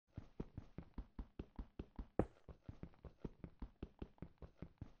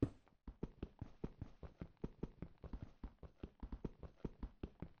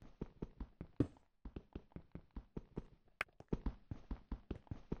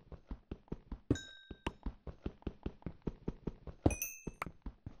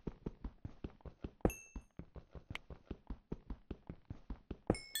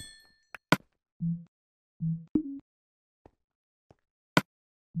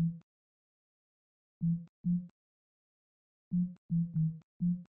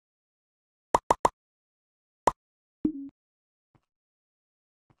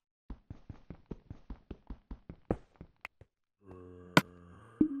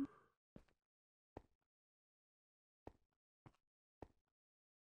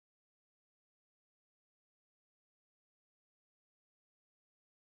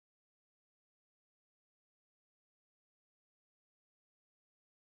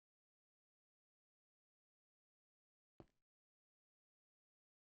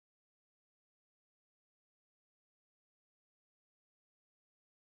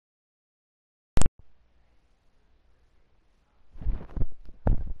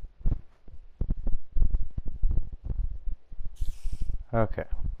Okay.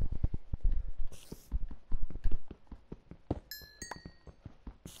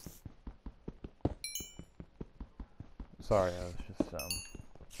 Sorry, I was just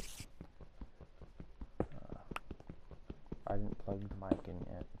I didn't plug the mic in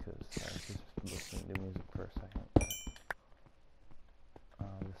yet because I was just listening to music for a second. But,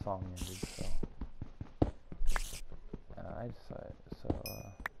 the song ended, so I decided.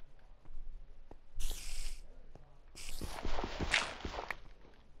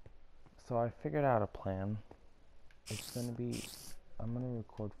 So I figured out a plan. It's gonna be, I'm gonna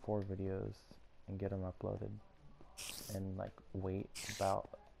record 4 videos and get them uploaded, and like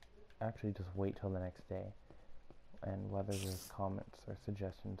actually just wait till the next day. And whether there's comments or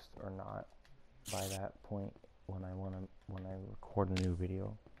suggestions or not, by that point, when I record a new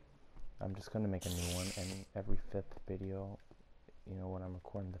video, I'm just gonna make a new one. And every 5th video, you know, when I'm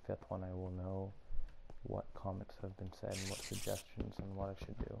recording the 5th one, I will know what comments have been said and what suggestions and what I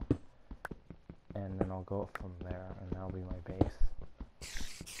should do. And then I'll go from there, and that'll be my base.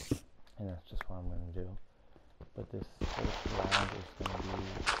 And that's just what I'm gonna do. But this first round is gonna be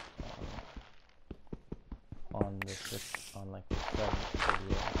on the 7th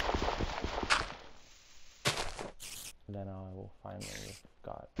video. Then I will finally have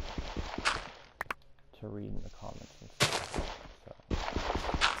got to reading the comments and stuff.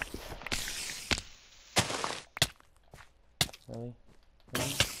 So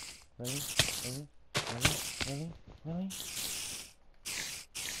really?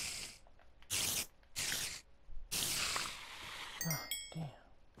 God damn.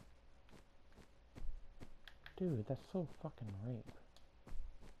 Dude, that's so fucking rape.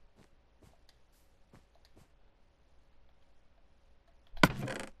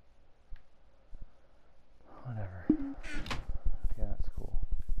 Whatever. Okay, that's cool.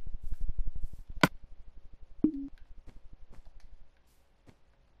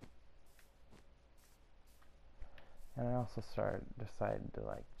 And I also decided to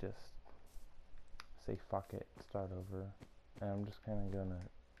like just say fuck it, start over. And I'm just kind of gonna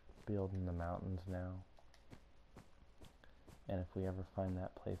build in the mountains now. And if we ever find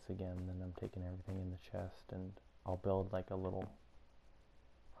that place again, then I'm taking everything in the chest, and I'll build like a little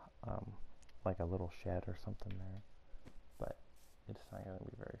shed or something there. But it's not gonna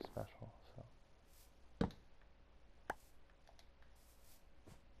be very special, so.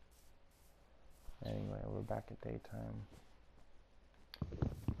 Anyway, we're back at daytime.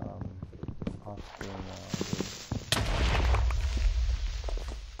 Off screen now.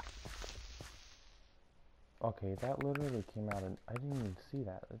 Okay, that literally came out and I didn't even see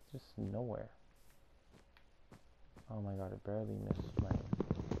that. It's just nowhere. Oh my god, it barely missed my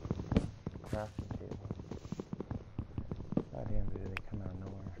crafting table. God damn, did they come out of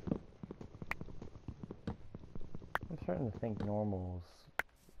nowhere. I'm starting to think normal's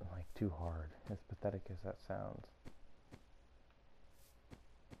like too hard, as pathetic as that sounds.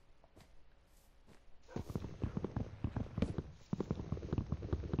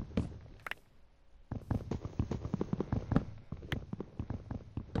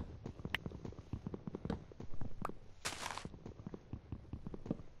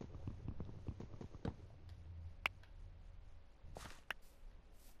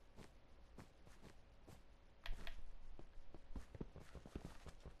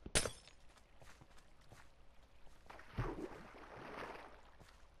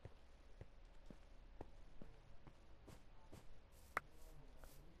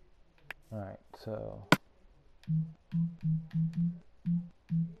 Alright, so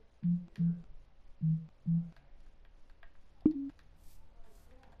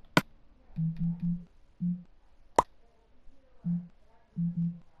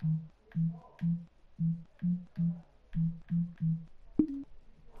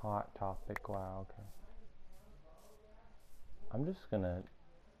hot topic, wow, okay. I'm just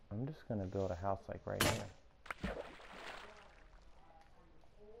gonna build a house like right here.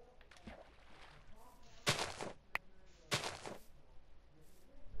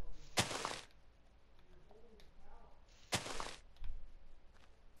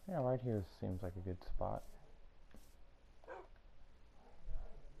 right here seems like a good spot.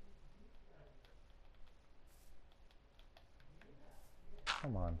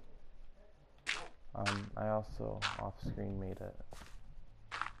 Come on. I also off-screen made a,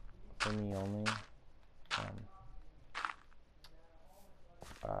 for me only,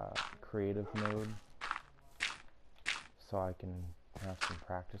 creative mode, so I can have some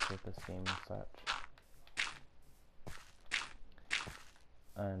practice with this game and such.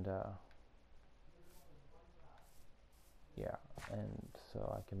 And yeah, and so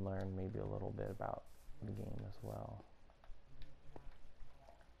I can learn maybe a little bit about the game as well.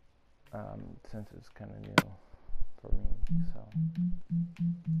 Since it's kind of new for me,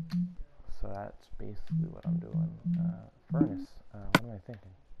 so that's basically what I'm doing. Furnace, what am I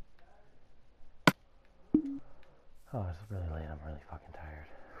thinking? Oh, it's really late, I'm really fucking tired.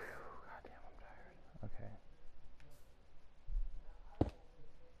 Whew, goddamn, I'm tired. Okay.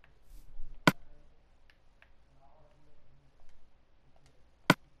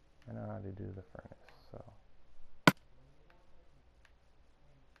 I know how to do the furnace, so.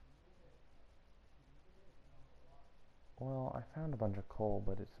 Well, I found a bunch of coal,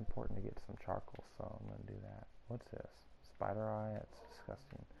 but it's important to get some charcoal, so I'm gonna do that. What's this? Spider eye? That's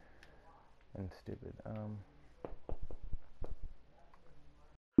disgusting and stupid.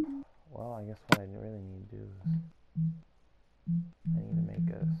 Well, I guess what I really need to do is I need to make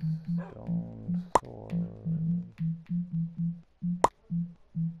a stone sword.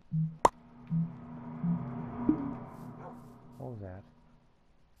 What was that?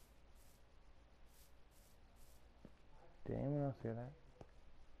 Did anyone else hear that?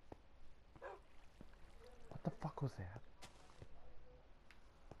 What the fuck was that?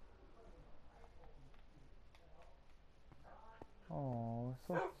 Oh,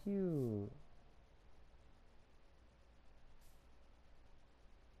 so cute.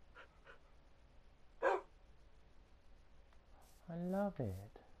 I love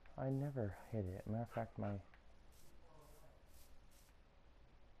it. I never hit it. Matter of fact,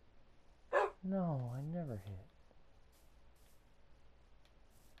 no, I never hit.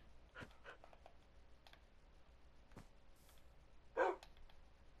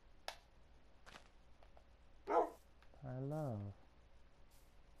 I love.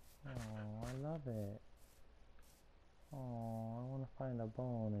 Oh, I love it. Oh, I want to find a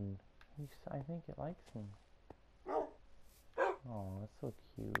bone, and I think it likes me. Oh, that's so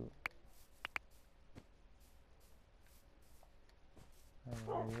cute. I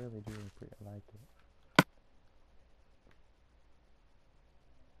really do like it.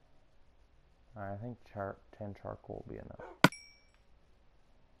 Alright, I think 10 charcoal will be enough.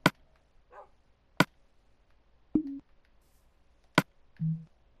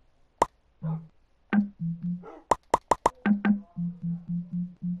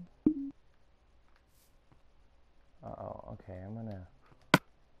 Uh-oh, okay, I'm gonna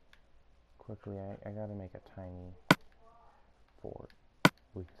quickly, I gotta make a tiny fort.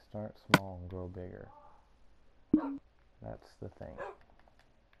 We can start small and grow bigger. That's the thing.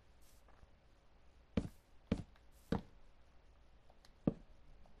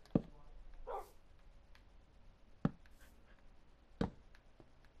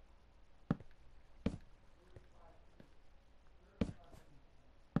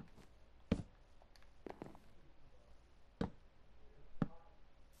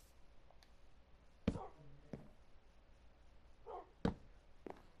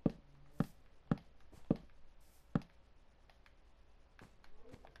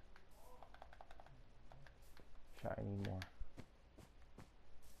 I need more.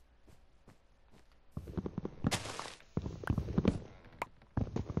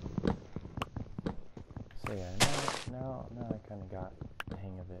 So yeah, now I kind of got the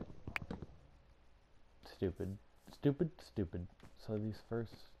hang of it. Stupid. So these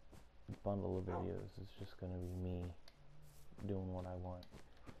first bundle of videos is just gonna be me doing what I want.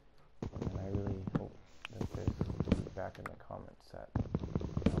 And I really hope that there's feedback in the comments that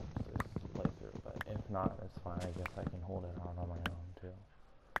helps this playthrough. But if not, that's fine. I guess I can hold it on my own too.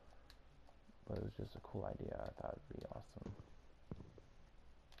 But it was just a cool idea. I thought it'd be awesome.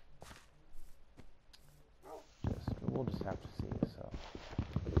 We'll just have to see, so.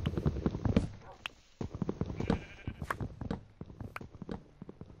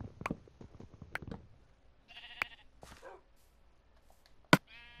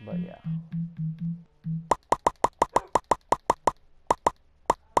 But yeah.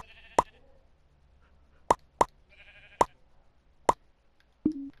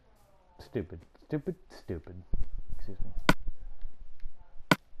 Stupid. Excuse me.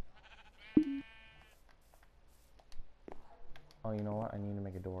 Oh Oh, you know what? I need to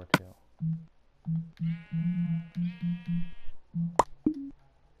make a door too.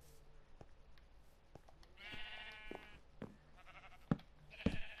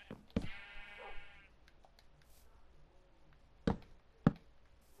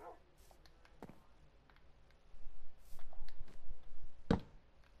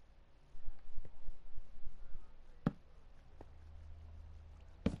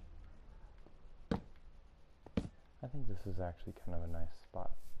 I think this is actually kind of a nice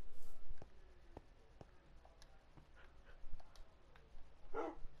spot.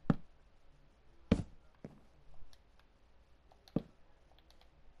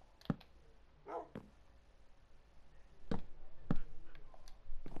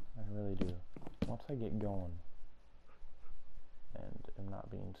 I really do. Once I get going and am not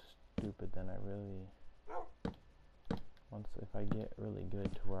being stupid, then if I get really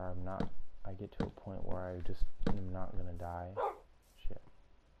good to where I get to a point where I just am not gonna die. Shit.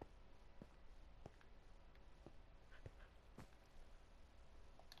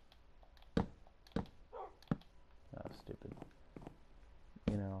 That's stupid.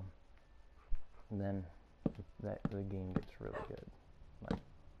 You know, then the game gets really good. Like,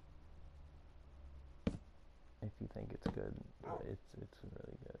 if you think it's good, it's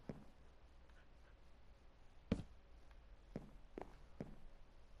really good.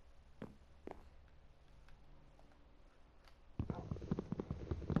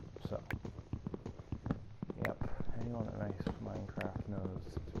 So, yep, anyone that likes Minecraft knows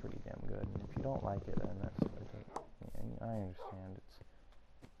it's pretty damn good. And if you don't like it, then I understand.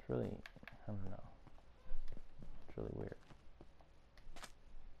 It's really, I don't know. It's really weird.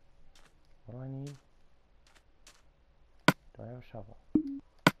 What do I need? Do I have a shovel?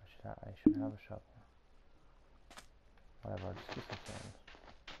 I should have a shovel. Whatever, I'll just get some sand.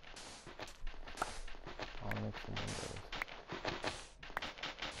 I'll make some windows.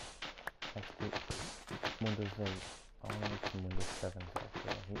 Actually, Windows 8. I'll make some Windows 7s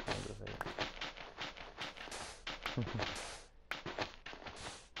actually. I hate Windows 8.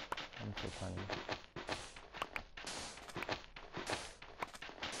 I'm so funny.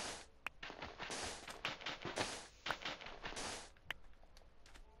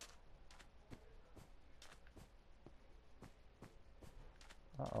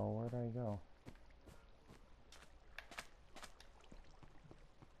 Uh-oh, where'd I go?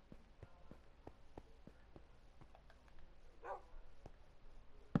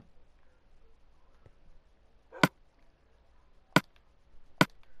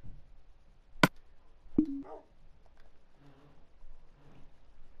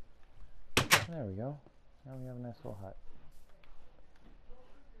 There we go. Now we have a nice little hut.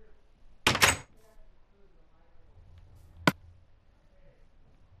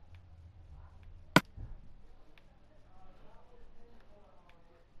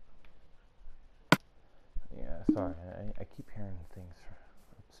 Yeah, sorry, I keep hearing things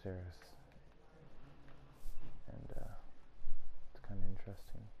upstairs, and it's kind of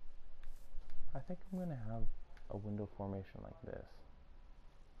interesting. I think I'm gonna have a window formation like this.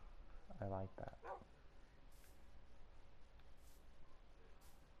 I like that.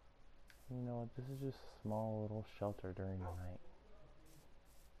 You know, this is just a small little shelter during the night.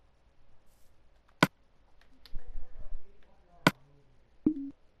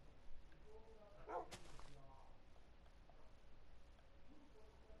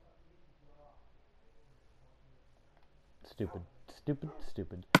 Stupid, stupid,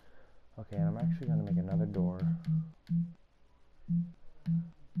 stupid. Okay, and I'm actually going to make another door.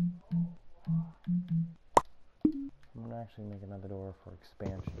 I'm going to actually make another door for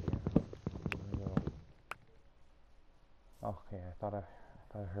expansion here. Okay, I thought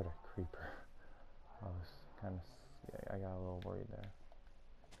I heard a creeper. I was kind of, I got a little worried there.